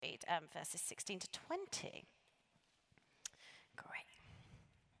verses 16 to 20. Great.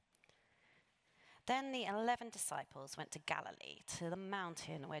 Then the 11 disciples went to Galilee, to the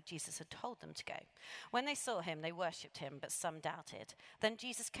mountain where Jesus had told them to go. When they saw him, they worshipped him, but some doubted. Then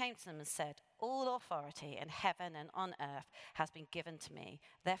Jesus came to them and said, "All authority in heaven and on earth has been given to me.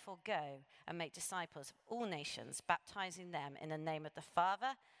 Therefore go and make disciples of all nations, baptizing them in the name of the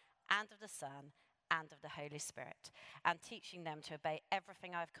Father and of the Son and of the Holy Spirit, and teaching them to obey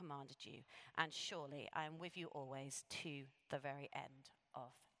everything I have commanded you. And surely I am with you always to the very end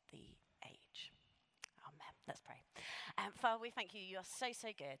of the age." Amen. Let's pray. Father, we thank you. You are so,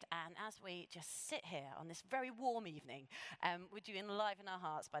 so good. And as we just sit here on this very warm evening, would you enliven our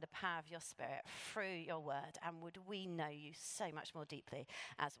hearts by the power of your Spirit through your word? And would we know you so much more deeply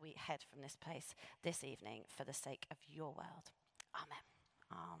as we head from this place this evening for the sake of your world? Amen.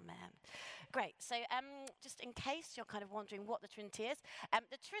 Amen. Great. So just in case you're kind of wondering what the Trinity is,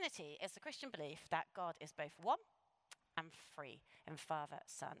 the Trinity is the Christian belief that God is both one and three in Father,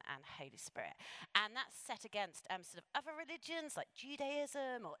 Son, and Holy Spirit. And that's set against sort of other religions like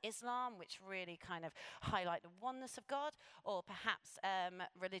Judaism or Islam, which really kind of highlight the oneness of God, or perhaps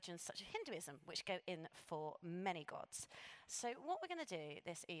religions such as Hinduism, which go in for many gods. So what we're going to do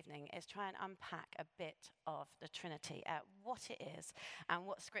this evening is try and unpack a bit of the Trinity, what it is, and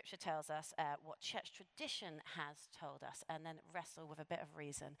what Scripture tells us, what church tradition has told us, and then wrestle with a bit of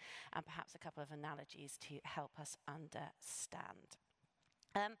reason and perhaps a couple of analogies to help us understand.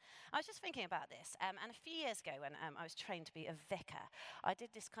 I was just thinking about this, and a few years ago when I was trained to be a vicar, I did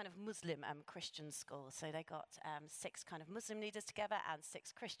this kind of Muslim Christian school. So they got 6 kind of Muslim leaders together and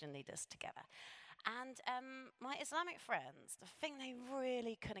 6 Christian leaders together. And my Islamic friends, the thing they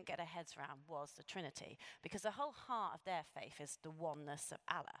really couldn't get their heads around was the Trinity, because the whole heart of their faith is the oneness of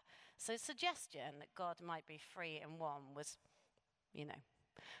Allah. So the suggestion that God might be three in one was, you know,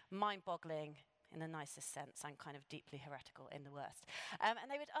 mind-boggling in the nicest sense, and kind of deeply heretical in the worst. And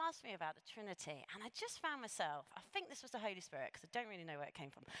they would ask me about the Trinity, and I just found myself, I think this was the Holy Spirit, because I don't really know where it came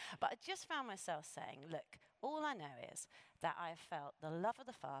from, but I just found myself saying, look, all I know is that I have felt the love of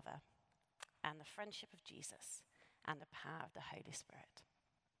the Father and the friendship of Jesus and the power of the Holy Spirit.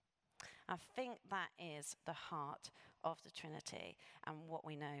 I think that is the heart of the Trinity and what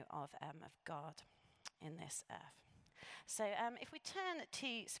we know of God in this earth. So if we turn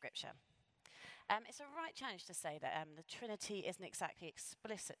to Scripture, it's a right challenge to say that the Trinity isn't exactly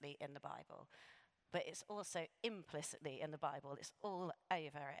explicitly in the Bible, but it's also implicitly in the Bible. It's all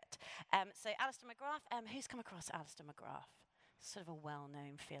over it. So Alistair McGrath, who's come across Alistair McGrath? Sort of a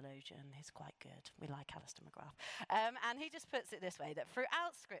well-known theologian. He's quite good. We like Alistair McGrath. And he just puts it this way, that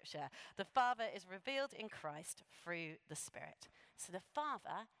throughout Scripture, the Father is revealed in Christ through the Spirit. So the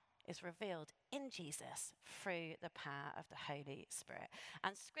Father is revealed in Jesus through the power of the Holy Spirit.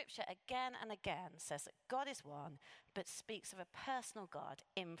 And Scripture again and again says that God is one, but speaks of a personal God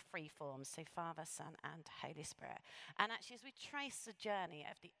in 3 forms, so Father, Son, and Holy Spirit. And actually, as we trace the journey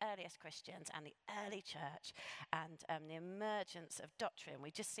of the earliest Christians and the early church and the emergence of doctrine,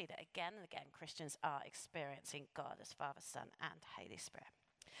 we just see that again and again Christians are experiencing God as Father, Son, and Holy Spirit.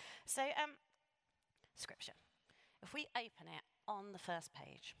 So, Scripture. If we open it on the first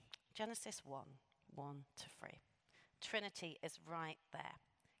page, Genesis 1:1-3. Trinity is right there.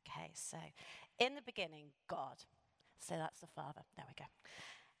 Okay, so in the beginning, God, so that's the Father, there we go,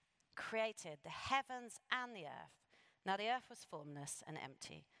 created the heavens and the earth. Now the earth was formless and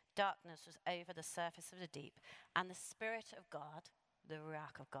empty. Darkness was over the surface of the deep, and the Spirit of God, the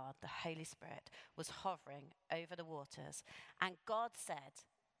Ruach of God, the Holy Spirit, was hovering over the waters. And God said,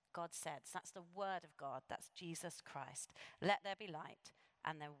 so that's the word of God, that's Jesus Christ, let there be light,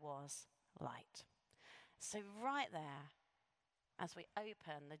 and there was light. So right there, as we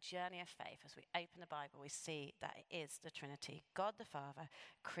open the journey of faith, as we open the Bible, we see that it is the Trinity, God the Father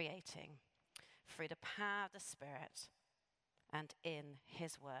creating through the power of the Spirit and in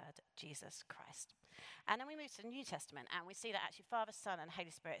his word, Jesus Christ. And then we move to the New Testament, and we see that actually Father, Son, and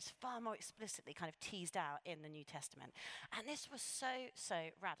Holy Spirit is far more explicitly kind of teased out in the New Testament. And this was so, so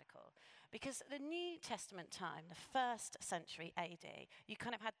radical, because the New Testament time, the 1st century AD, you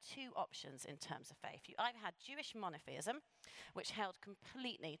kind of had 2 options in terms of faith. You either had Jewish monotheism, which held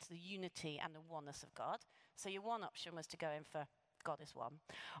completely to the unity and the oneness of God. So your one option was to go in for God is one.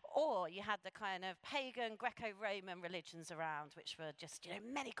 Or you had the kind of pagan Greco-Roman religions around, which were just,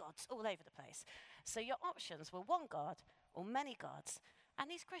 many gods all over the place. So your options were one God or many gods.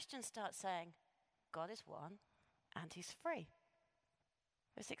 And these Christians start saying, God is one and he's free.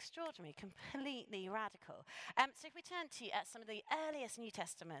 It's extraordinary, completely radical. So if we turn to some of the earliest New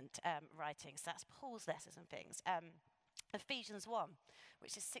Testament writings, that's Paul's letters and things. Ephesians 1,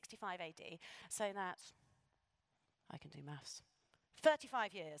 which is 65 AD. So that's, I can do maths,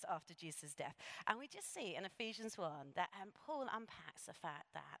 35 years after Jesus' death. And we just see in Ephesians 1 that Paul unpacks the fact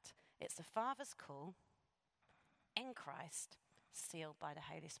that it's the Father's call in Christ, sealed by the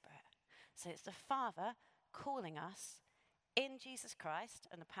Holy Spirit. So it's the Father calling us in Jesus Christ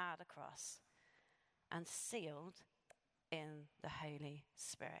and the power of the cross, and sealed in the Holy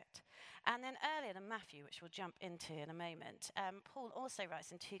Spirit. And then earlier in Matthew, which we'll jump into in a moment, Paul also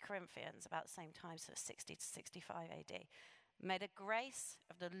writes in 2 Corinthians about the same time, so 60 to 65 AD, "May the grace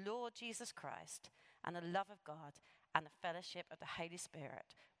of the Lord Jesus Christ and the love of God and the fellowship of the Holy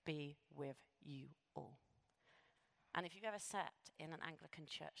Spirit be with you all." And if you've ever sat in an Anglican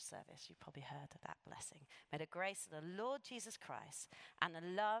church service, you've probably heard of that blessing. May the grace of the Lord Jesus Christ and the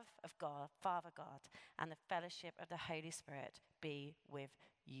love of God, Father God, and the fellowship of the Holy Spirit be with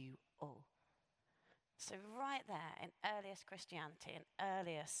you all. So right there in earliest Christianity and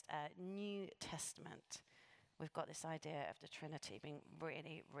earliest New Testament, we've got this idea of the Trinity being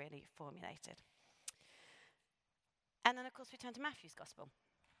really, really formulated. And then, of course, we turn to Matthew's Gospel.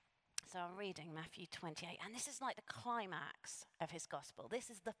 So I'm reading Matthew 28, and this is like the climax of his gospel. This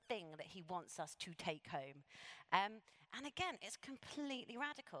is the thing that he wants us to take home. And again, it's completely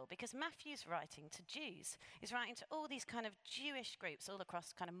radical because Matthew's writing to Jews. He's writing to all these kind of Jewish groups all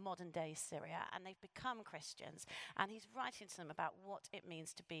across kind of modern day Syria, and they've become Christians. And he's writing to them about what it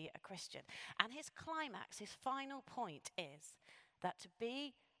means to be a Christian. And his climax, his final point is that to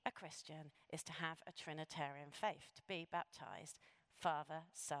be a Christian is to have a Trinitarian faith, to be baptized, Father,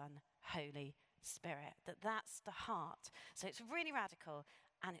 Son, Holy Spirit. That's the heart. So it's really radical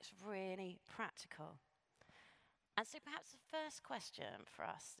and it's really practical. And so perhaps the first question for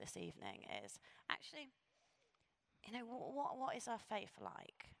us this evening is actually, what is our faith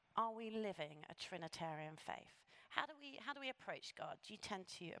like? Are we living a Trinitarian faith? How do we approach God? Do you tend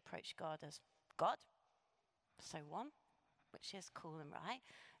to approach God as God? So one, which is cool and right.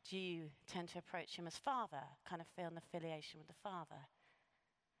 Do you tend to approach him as Father, kind of feel an affiliation with the Father?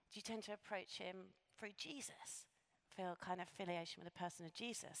 Do you tend to approach him through Jesus, feel kind of affiliation with the person of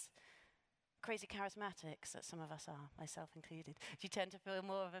Jesus? Crazy charismatics that some of us are, myself included. Do you tend to feel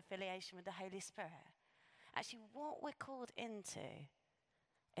more of affiliation with the Holy Spirit? Actually, what we're called into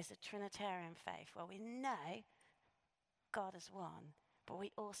is a Trinitarian faith where we know God is one, but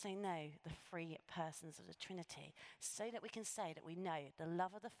we also know the three persons of the Trinity, so that we can say that we know the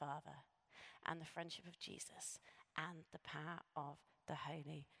love of the Father and the friendship of Jesus and the power of the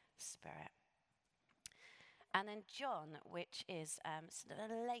Holy Spirit. And then John, which is sort of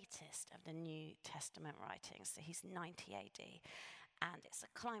the latest of the New Testament writings, so he's 90 AD, and it's the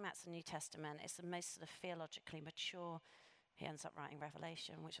climax of the New Testament. It's the most sort of theologically mature. He ends up writing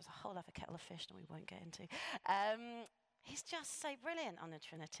Revelation, which is a whole other kettle of fish that we won't get into. He's just so brilliant on the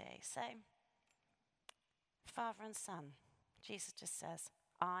Trinity. So, Father and Son. Jesus just says,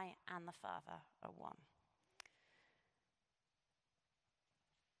 I and the Father are one.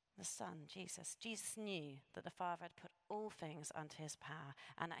 The Son, Jesus. Jesus knew that the Father had put all things under his power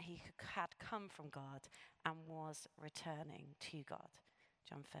and that he had come from God and was returning to God.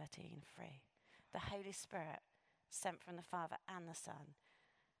 John 13:3. The Holy Spirit, sent from the Father and the Son.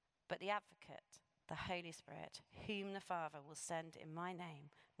 But the Advocate, the Holy Spirit, whom the Father will send in my name,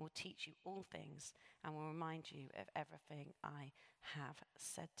 will teach you all things and will remind you of everything I have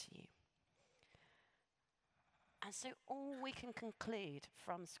said to you. And so all we can conclude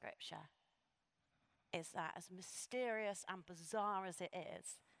from Scripture is that, as mysterious and bizarre as it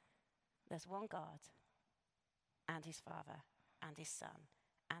is, there's one God and his Father and his Son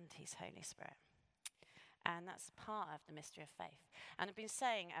and his Holy Spirit. And that's part of the mystery of faith. And I've been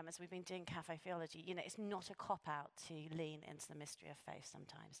saying, as we've been doing Cafe Theology, it's not a cop-out to lean into the mystery of faith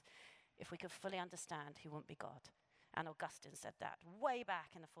sometimes. If we could fully understand, he wouldn't be God. And Augustine said that way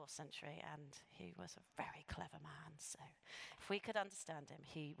back in the 4th century, and he was a very clever man. So if we could understand him,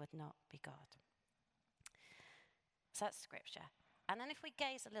 he would not be God. So that's Scripture. And then if we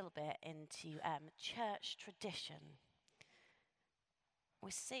gaze a little bit into church tradition, we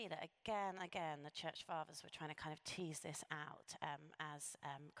see that again and again the church fathers were trying to kind of tease this out as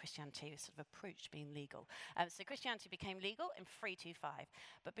Christianity was sort of approached being legal. So Christianity became legal in 325.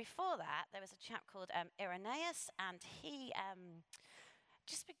 But before that, there was a chap called Irenaeus, and he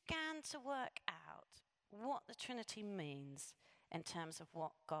just began to work out what the Trinity means in terms of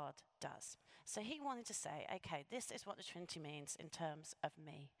what God does. So he wanted to say, okay, this is what the Trinity means in terms of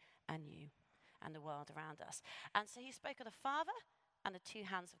me and you and the world around us. And so he spoke of the Father and the two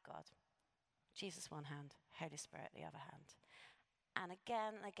hands of God. Jesus one hand, Holy Spirit the other hand. and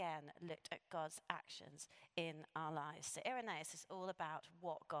again looked at God's actions in our lives. So Irenaeus is all about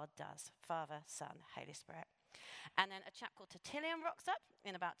what God does, Father, Son, Holy Spirit. And then a chap called Tertullian rocks up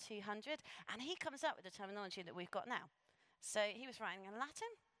in about 200, and he comes up with the terminology that we've got now. So he was writing in Latin,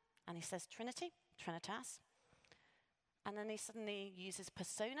 and he says Trinity, Trinitas. And then he suddenly uses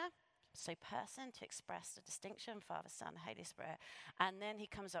persona, so person, to express the distinction, Father, Son, Holy Spirit. And then he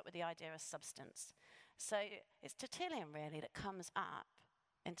comes up with the idea of substance. So it's Tertullian really that comes up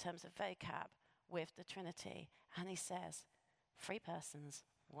in terms of vocab with the Trinity. And he says, 3 persons,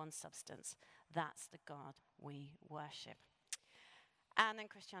 1 substance. That's the God we worship. And then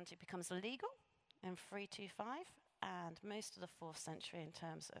Christianity becomes legal in 325. And most of the 4th century in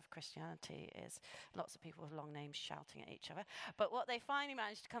terms of Christianity is lots of people with long names shouting at each other. But what they finally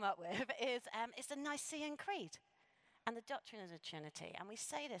managed to come up with is the Nicene Creed and the doctrine of the Trinity. And we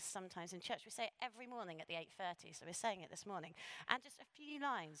say this sometimes in church. We say it every morning at the 8:30, so we're saying it this morning. And just a few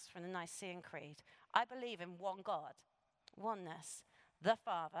lines from the Nicene Creed. I believe in one God, oneness, the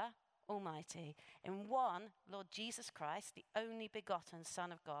Father, Almighty, in one Lord Jesus Christ, the only begotten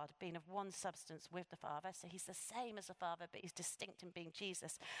Son of God, being of one substance with the Father. So he's the same as the Father, but he's distinct in being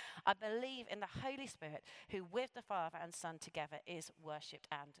Jesus. I believe in the Holy Spirit, who with the Father and Son together is worshipped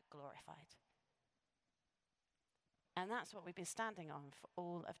and glorified. And that's what we've been standing on for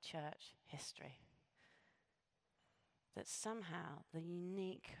all of church history. That somehow the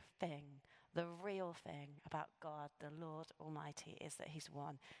unique thing, the real thing about God, the Lord Almighty, is that he's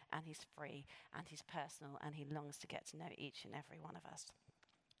one and he's free and he's personal and he longs to get to know each and every one of us.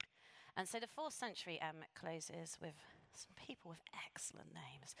 And so the 4th century closes with some people with excellent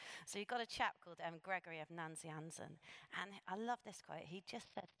names. So you've got a chap called Gregory of Nazianzen, and I love this quote. He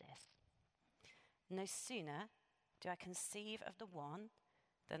just said this: "No sooner do I conceive of the one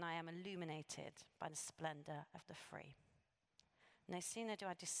than I am illuminated by the splendor of the three. No sooner do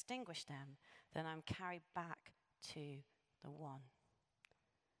I distinguish them than I'm carried back to the one."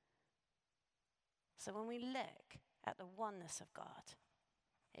 So when we look at the oneness of God,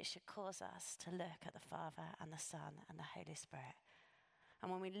 it should cause us to look at the Father and the Son and the Holy Spirit.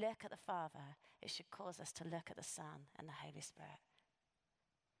 And when we look at the Father, it should cause us to look at the Son and the Holy Spirit.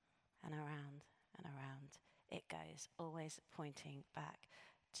 And around and around it goes, always pointing back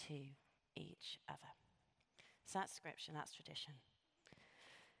to each other. So that's scripture, that's tradition.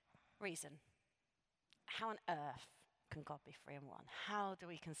 Reason. How on earth can God be 3 in 1? How do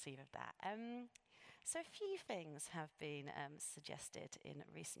we conceive of that? So a few things have been suggested in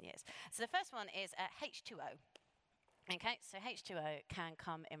recent years. So the first one is H2O. Okay, so H2O can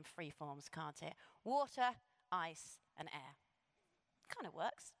come in 3 forms, can't it? Water, ice, and air. Kind of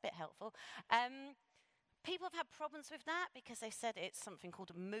works, a bit helpful. People have had problems with that because they said it's something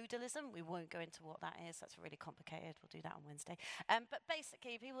called modalism. We won't go into what that is. That's really complicated. We'll do that on Wednesday. But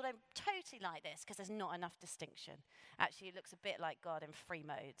basically, people don't totally like this because there's not enough distinction. Actually, it looks a bit like God in 3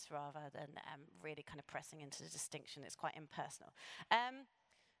 modes rather than really kind of pressing into the distinction. It's quite impersonal.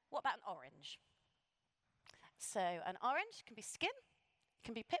 What about an orange? So an orange can be skin, it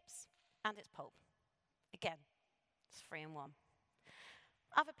can be pips, and it's pulp. Again, it's 3 in 1.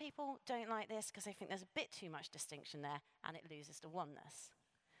 Other people don't like this because they think there's a bit too much distinction there and it loses the oneness.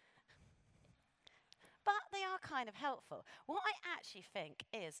 But they are kind of helpful. What I actually think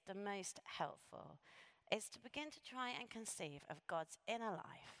is the most helpful is to begin to try and conceive of God's inner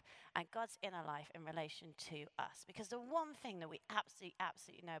life and God's inner life in relation to us. Because the one thing that we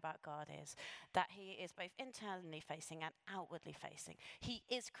absolutely know about God is that he is both internally facing and outwardly facing. He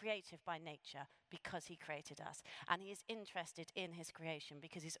is creative by nature because he created us. And he is interested in his creation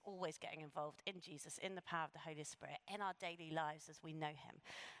because he's always getting involved in Jesus, in the power of the Holy Spirit, in our daily lives as we know him.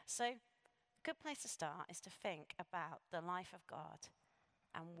 So a good place to start is to think about the life of God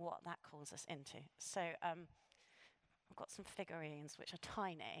and what that calls us into. So I've got some figurines which are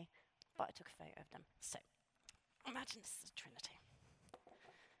tiny, but I took a photo of them. So imagine this is the Trinity.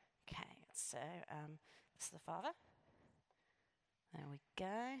 Okay, so this is the Father. There we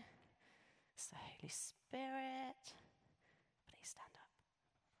go. It's the Holy Spirit. Please stand up.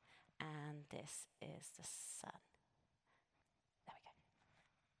 And this is the Son. There we go.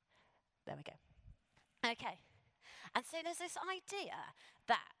 There we go. Okay. And so there's this idea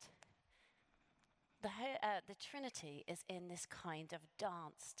that the Trinity is in this kind of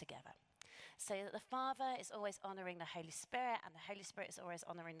dance together. So that the Father is always honouring the Holy Spirit, and the Holy Spirit is always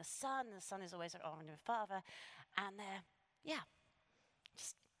honouring the Son, and the Son is always honouring the Father, and they're,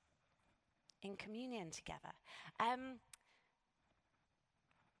 just in communion together.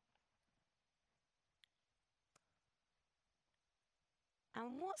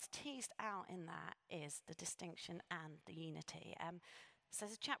 And what's teased out in that is the distinction and the unity. So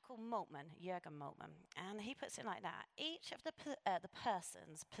there's a chap called Moltmann, Jürgen Moltmann, and he puts it like that. Each of the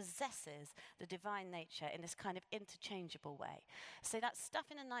persons possesses the divine nature in this kind of interchangeable way. So that stuff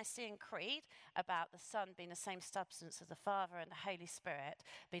in the Nicene Creed about the Son being the same substance as the Father and the Holy Spirit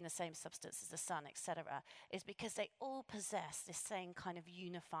being the same substance as the Son, etc., is because they all possess this same kind of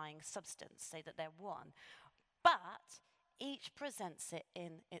unifying substance, so that they're one. But each presents it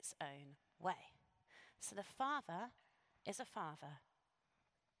in its own way. So the Father is a Father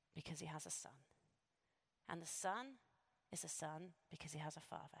because he has a Son. And the Son is a Son because he has a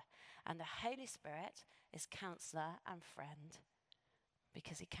Father. And the Holy Spirit is counselor and friend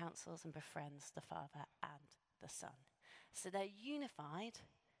because he counsels and befriends the Father and the Son. So they're unified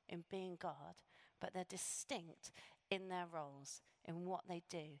in being God, but they're distinct in their roles, in what they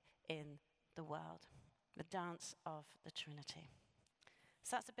do in the world. The dance of the Trinity.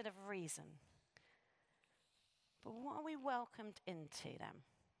 So that's a bit of reason. But what are we welcomed into then?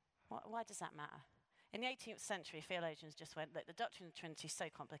 Why does that matter? In the 18th century, theologians just went, look, the doctrine of the Trinity is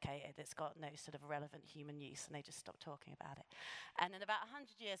so complicated, it's got no sort of relevant human use, and they just stopped talking about it. And then about 100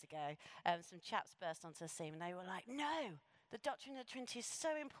 years ago, some chaps burst onto the scene, and they were like, no, the doctrine of the Trinity is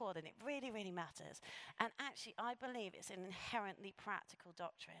so important, it really, really matters. And actually, I believe it's an inherently practical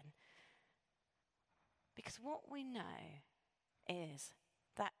doctrine. Because what we know is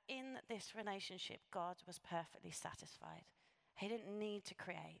that in this relationship, God was perfectly satisfied. He didn't need to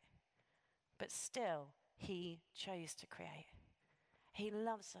create. But still, he chose to create. He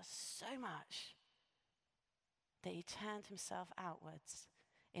loves us so much that he turned himself outwards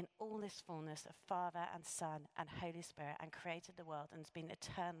in all this fullness of Father and Son and Holy Spirit and created the world and has been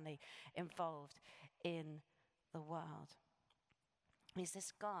eternally involved in the world. He's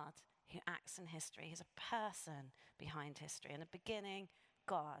this God who acts in history. He's a person behind history. In the beginning,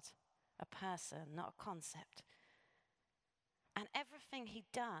 God, a person, not a concept. And everything he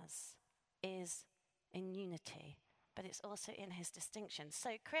does is in unity, but it's also in his distinction.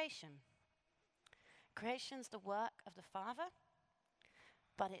 So creation. Creation's the work of the Father,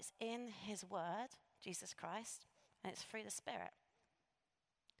 but it's in his word, Jesus Christ, and it's through the Spirit.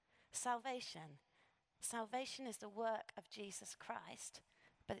 Salvation. Salvation is the work of Jesus Christ,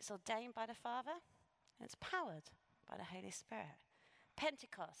 but it's ordained by the Father, and it's powered by the Holy Spirit.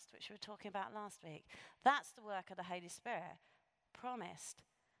 Pentecost, which we were talking about last week, that's the work of the Holy Spirit, promised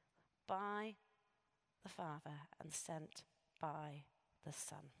by the Father and sent by the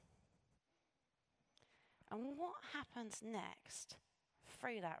Son. And what happens next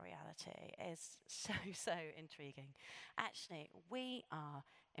through that reality is so intriguing. Actually, we are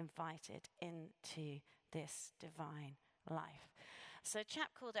invited into this divine life. So a chap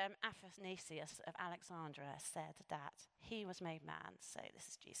called Athanasius of Alexandria said that he was made man. So this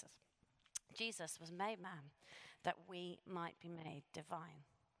is Jesus. Jesus was made man that we might be made divine.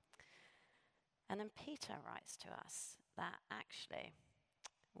 And then Peter writes to us that actually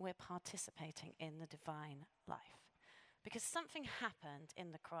we're participating in the divine life. Because something happened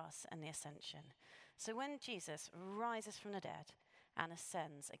in the cross and the ascension. So when Jesus rises from the dead and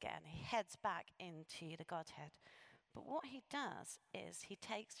ascends again, he heads back into the Godhead. But what he does is he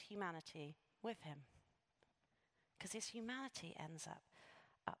takes humanity with him. Because his humanity ends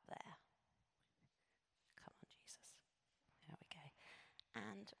up there. Come on, Jesus. There we go.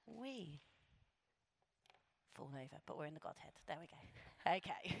 And we fall over, but we're in the Godhead. There we go.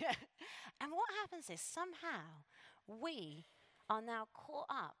 Okay. And what happens is somehow we are now caught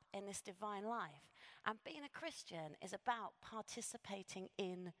up in this divine life. And being a Christian is about participating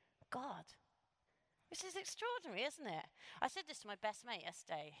in God. Which is extraordinary, isn't it? I said this to my best mate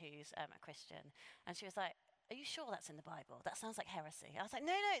yesterday, who's a Christian, and she was like, are you sure that's in the Bible? That sounds like heresy. I was like,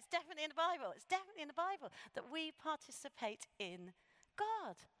 no, it's definitely in the Bible. It's definitely in the Bible that we participate in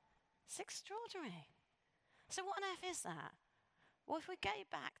God. It's extraordinary. So what on earth is that? Well, if we go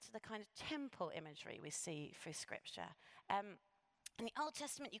back to the kind of temple imagery we see through Scripture, in the Old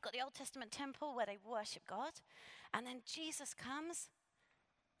Testament, you've got the Old Testament temple where they worship God, and then Jesus comes,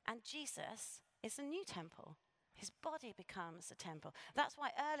 and Jesus is the new temple. His body becomes the temple. That's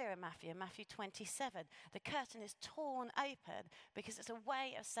why earlier in Matthew 27, the curtain is torn open because it's a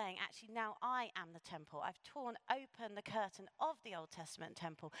way of saying, actually, now I am the temple. I've torn open the curtain of the Old Testament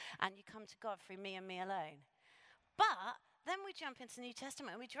temple, and you come to God through me and me alone. But then we jump into the New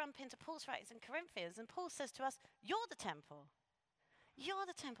Testament, and we jump into Paul's writings in Corinthians, and Paul says to us, you're the temple. You're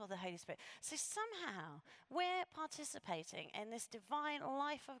the temple of the Holy Spirit. So somehow we're participating in this divine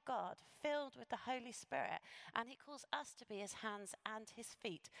life of God filled with the Holy Spirit. And he calls us to be his hands and his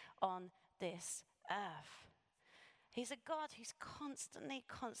feet on this earth. He's a God who's constantly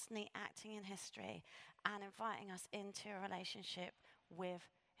acting in history and inviting us into a relationship with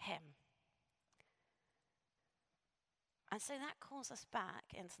him. And so that calls us back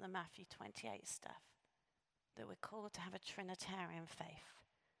into the Matthew 28 stuff, that we're called to have a Trinitarian faith.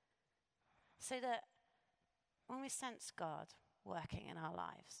 So that when we sense God working in our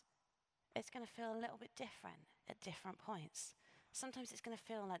lives, it's going to feel a little bit different at different points. Sometimes it's going to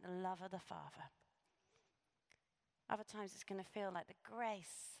feel like the love of the Father. Other times it's going to feel like the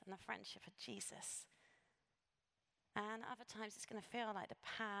grace and the friendship of Jesus. And other times it's going to feel like the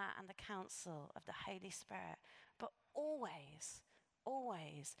power and the counsel of the Holy Spirit. But always,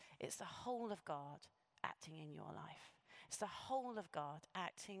 it's the whole of God acting in your life. It's the whole of God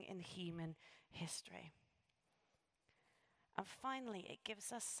acting in human history. And finally, it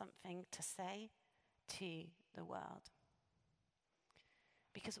gives us something to say to the world.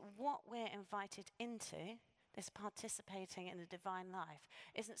 Because what we're invited into, this participating in the divine life,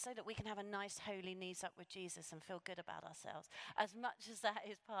 isn't so that we can have a nice holy knees up with Jesus and feel good about ourselves, as much as that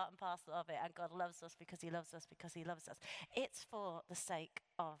is part and parcel of it, and God loves us because he loves us because he loves us. It's for the sake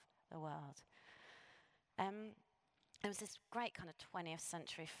of the world. There was this great kind of 20th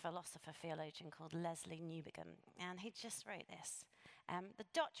century philosopher, theologian called Leslie Newbigin, and he just wrote this. The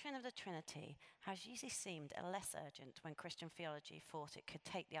doctrine of the Trinity has usually seemed less urgent when Christian theology thought it could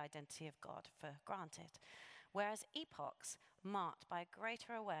take the identity of God for granted, whereas epochs marked by a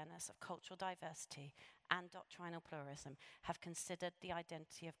greater awareness of cultural diversity and doctrinal pluralism have considered the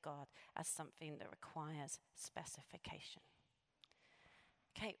identity of God as something that requires specification.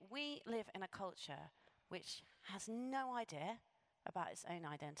 Okay, we live in a culture which has no idea about its own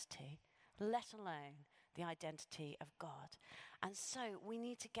identity, let alone the identity of God. And so we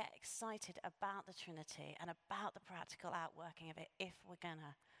need to get excited about the Trinity and about the practical outworking of it if we're going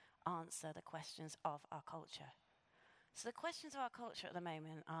to answer the questions of our culture. So the questions of our culture at the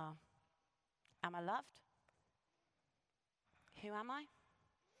moment are, am I loved? Who am I?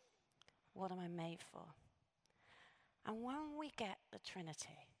 What am I made for? And when we get the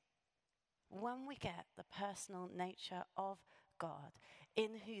Trinity, when we get the personal nature of God,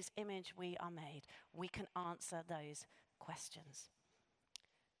 in whose image we are made, we can answer those questions.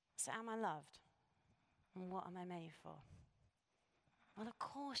 So am I loved? And what am I made for? Well, of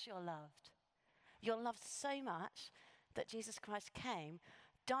course you're loved. You're loved so much that Jesus Christ came,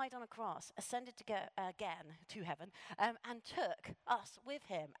 died on a cross, ascended to go again to heaven, and took us with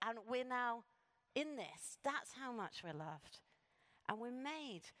him. And we're now in this. That's how much we're loved. And we're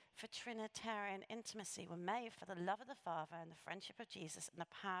made for Trinitarian intimacy. We're made for the love of the Father and the friendship of Jesus and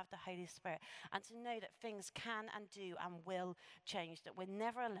the power of the Holy Spirit. And to know that things can and do and will change, that we're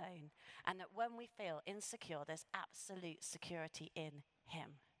never alone, and that when we feel insecure, there's absolute security in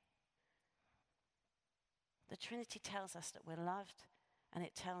him. The Trinity tells us that we're loved, and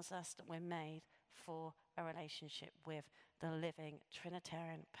it tells us that we're made for a relationship with the living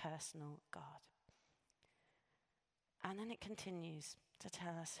Trinitarian personal God. And then it continues to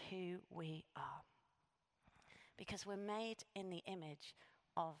tell us who we are. Because we're made in the image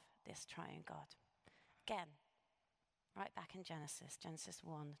of this triune God. Again, right back in Genesis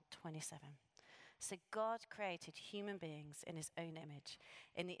 1:27. So God created human beings in his own image.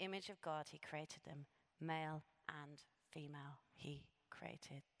 In the image of God, he created them. Male and female, he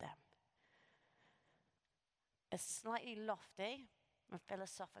created them. As slightly lofty and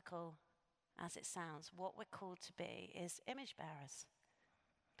philosophical as it sounds, what we're called to be is image bearers.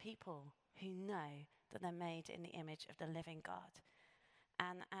 People who know that they're made in the image of the living God.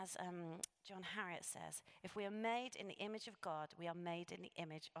 And as John Harriet says, if we are made in the image of God, we are made in the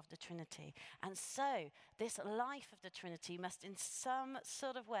image of the Trinity. And so this life of the Trinity must in some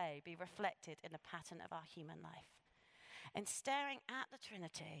sort of way be reflected in the pattern of our human life. In staring at the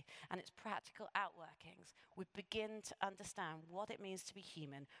Trinity and its practical outworkings, we begin to understand what it means to be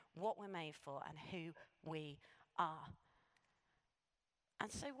human, what we're made for, and who we are. And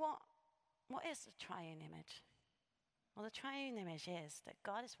so what is the triune image? Well, the triune image is that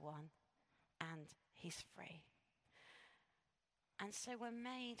God is one and he's free. And so we're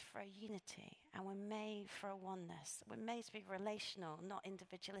made for a unity, and we're made for a oneness. We're made to be relational, not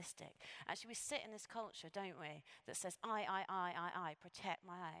individualistic. Actually, we sit in this culture, don't we, that says, I, protect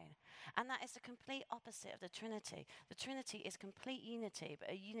my own. And that is the complete opposite of the Trinity. The Trinity is complete unity, but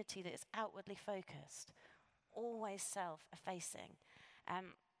a unity that is outwardly focused, always self-effacing.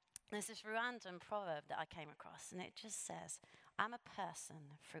 There's this Rwandan proverb that I came across, and it just says, I'm a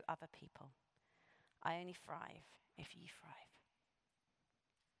person through other people. I only thrive if you thrive.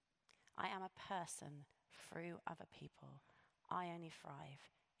 I am a person through other people. I only thrive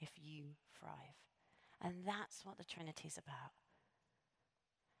if you thrive. And that's what the Trinity's about.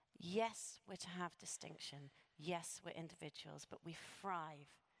 Yes, we're to have distinction. Yes, we're individuals, but we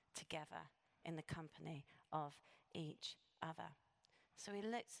thrive together in the company of each other. So we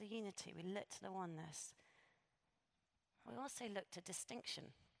look to the unity, we look to the oneness. We also look to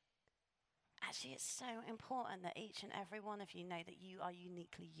distinction. Actually, it's so important that each and every one of you know that you are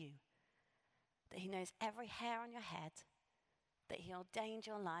uniquely you. That he knows every hair on your head, that he ordained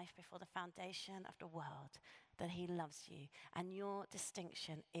your life before the foundation of the world, that he loves you, and your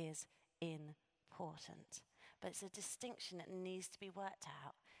distinction is important. But it's a distinction that needs to be worked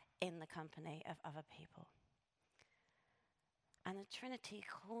out in the company of other people. And the Trinity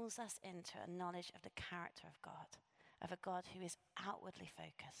calls us into a knowledge of the character of a God who is outwardly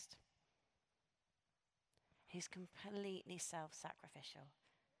focused, who's completely self-sacrificial.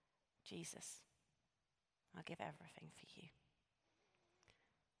 Jesus, I'll give everything for you.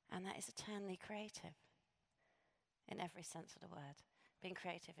 And that is eternally creative in every sense of the word. Being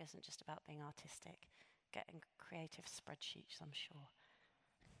creative isn't just about being artistic, getting creative spreadsheets, I'm sure.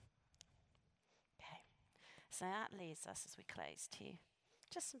 Okay, so that leads us, as we close, to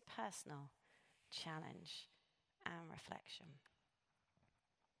just some personal challenge and reflection.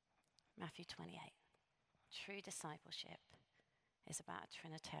 Matthew 28. True discipleship is about a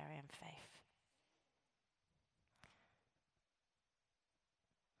Trinitarian faith.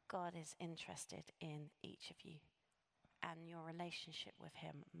 God is interested in each of you, and your relationship with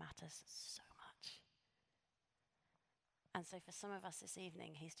him matters so much. And so for some of us this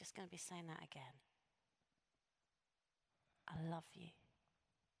evening, he's just going to be saying that again. I love you.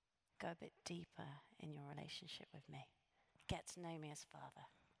 Go a bit deeper in your relationship with me. Get to know me as Father.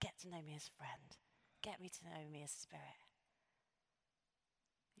 Get to know me as friend. Get me to know me as Spirit.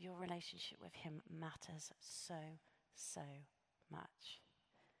 Your relationship with him matters so, so much.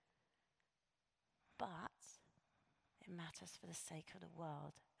 But it matters for the sake of the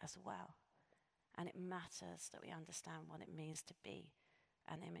world as well. And it matters that we understand what it means to be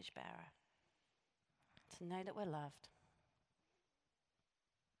an image bearer. To know that we're loved,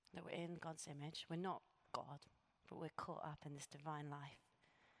 that we're in God's image. We're not God, but we're caught up in this divine life.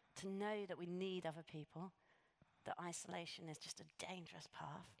 To know that we need other people, that isolation is just a dangerous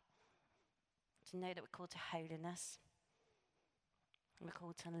path. To know that we're called to holiness. We're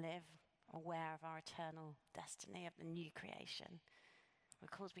called to live aware of our eternal destiny of the new creation. We're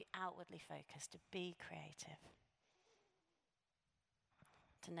called to be outwardly focused, to be creative.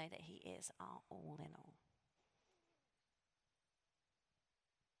 To know that he is our all in all.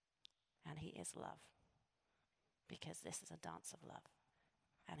 And he is love. Because this is a dance of love.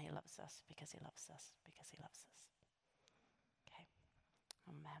 And he loves us because he loves us because he loves us. Okay.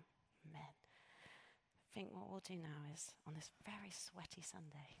 Amen. Amen. I think what we'll do now is, on this very sweaty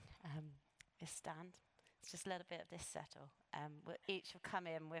Sunday, is stand. Let's just let a bit of this settle. We'll each will come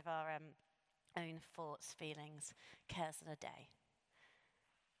in with our own thoughts, feelings, cares of the day.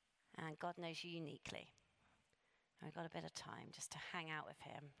 And God knows you uniquely. And we've got a bit of time just to hang out with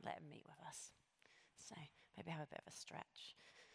him, let him meet with us. So maybe have a bit of a stretch.